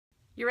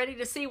You ready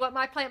to see what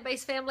my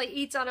plant-based family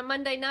eats on a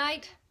Monday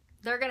night?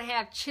 They're going to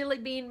have chili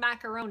bean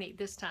macaroni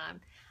this time.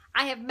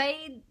 I have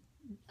made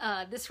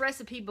this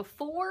recipe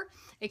before,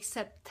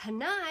 except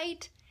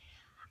tonight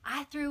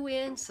I threw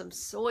in some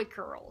soy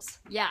curls.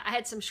 Yeah, I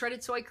had some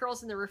shredded soy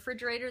curls in the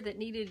refrigerator that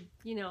needed,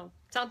 you know,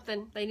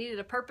 something. They needed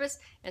a purpose,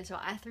 and so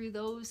I threw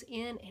those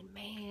in, and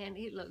man,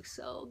 it looks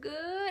so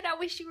good. I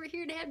wish you were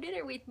here to have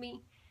dinner with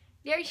me.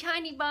 There's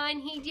Honey Bun.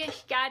 He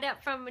just got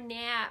up from a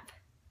nap.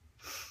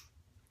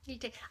 I've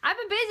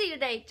been busy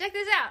today. Check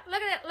this out.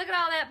 Look at that. Look at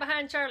all that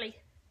behind Charlie.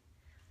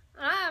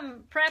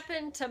 I'm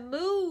prepping to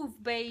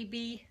move,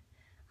 baby.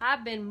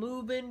 I've been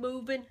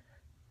moving.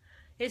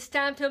 It's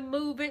time to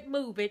move it.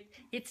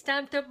 It's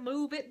time to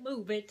move it.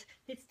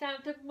 It's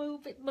time to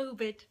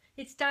move it.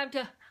 It's time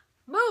to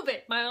move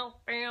it.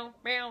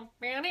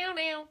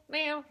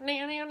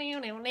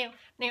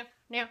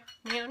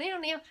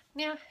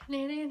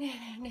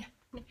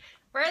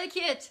 Where are the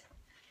kids?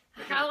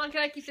 How long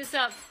can I keep this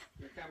up?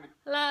 You're coming.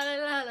 La la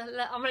la la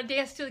la. I'm gonna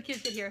dance till the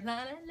kids get here.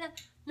 La la la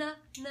la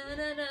la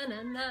la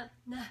la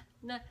la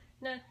la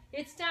la.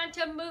 It's time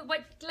to move.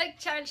 What? Like,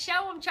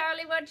 show them,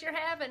 Charlie, what you're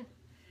having.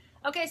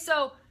 Okay,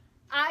 so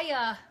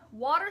I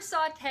water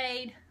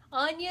sauteed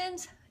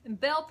onions and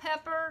bell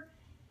pepper,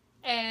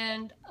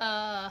 and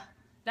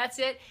that's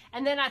it.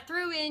 And then I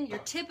threw in your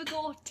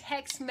typical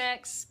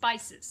Tex-Mex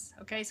spices.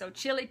 Okay, so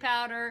chili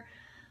powder,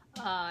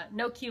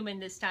 no cumin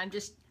this time.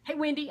 Just, hey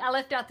Wendy, I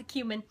left out the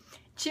cumin.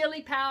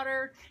 Chili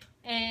powder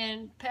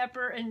and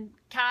pepper and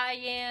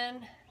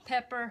cayenne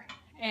pepper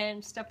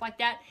and stuff like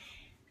that.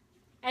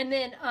 And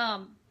then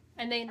I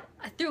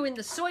threw in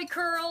the soy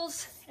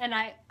curls, and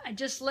I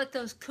just let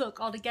those cook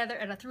all together,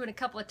 and I threw in a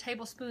couple of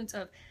tablespoons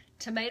of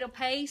tomato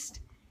paste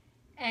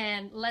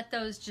and let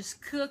those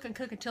just cook and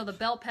cook until the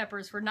bell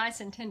peppers were nice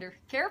and tender.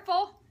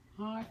 Careful!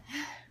 Hi.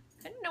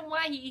 I don't know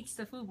why he eats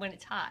the food when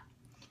it's hot.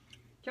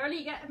 Charlie,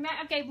 you got,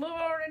 okay,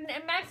 more, and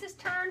Max's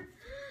turn.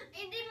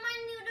 Is it my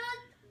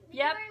noodles?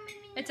 Yep,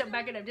 it's up,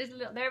 back it up just a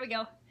little. There we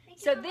go.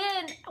 So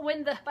then,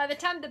 by the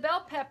time the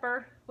bell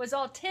pepper was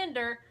all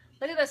tender,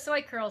 look at those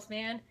soy curls,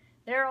 man.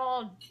 They're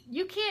all,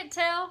 you can't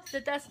tell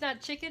that that's not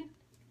chicken.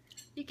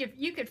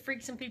 You could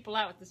freak some people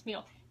out with this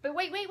meal. But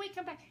wait,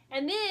 come back.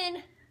 And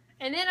then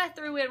I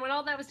threw in, when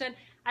all that was done,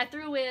 I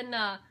threw in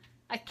a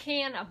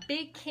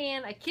big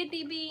can of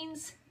kidney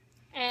beans,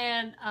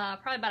 and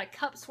probably about a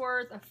cup's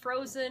worth of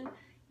frozen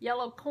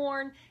yellow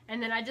corn.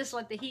 And then I just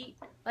let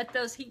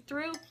those heat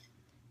through.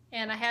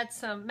 And I had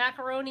some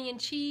macaroni and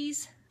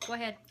cheese. Go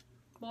ahead,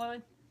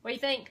 boiling. What do you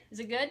think? Is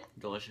it good?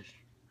 Delicious.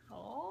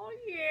 Oh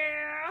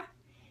yeah.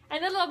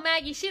 And then little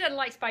Maggie, she doesn't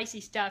like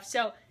spicy stuff,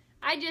 so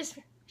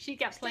she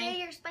got plain.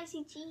 Your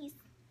spicy cheese.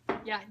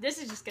 Yeah,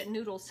 this is just got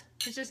noodles.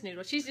 It's just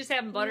noodles. She's just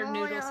having buttered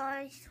noodles.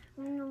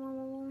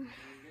 No.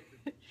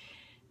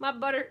 My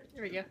butter,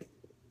 there we go.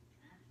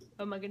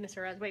 Oh my goodness,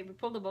 her eyes. Wait, we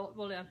pulled the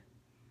bowl down.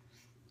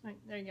 Right,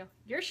 there you go.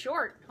 You're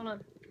short. Hold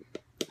on.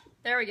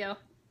 There we go.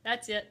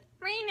 That's it.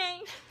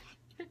 Rename.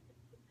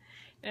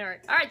 All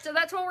right, so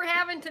that's what we're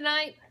having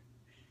tonight.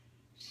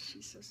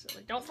 She's so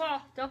silly. Don't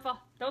fall.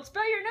 Don't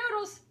spill your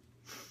noodles.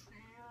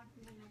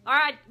 All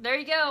right, there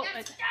you go.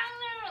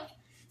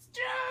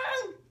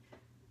 Strong.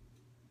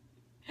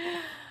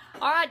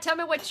 All right, tell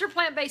me what your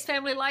plant-based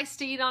family likes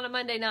to eat on a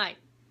Monday night.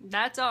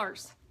 That's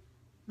ours.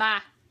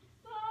 Bye.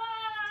 Bye.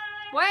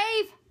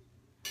 Wave.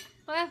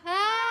 Well,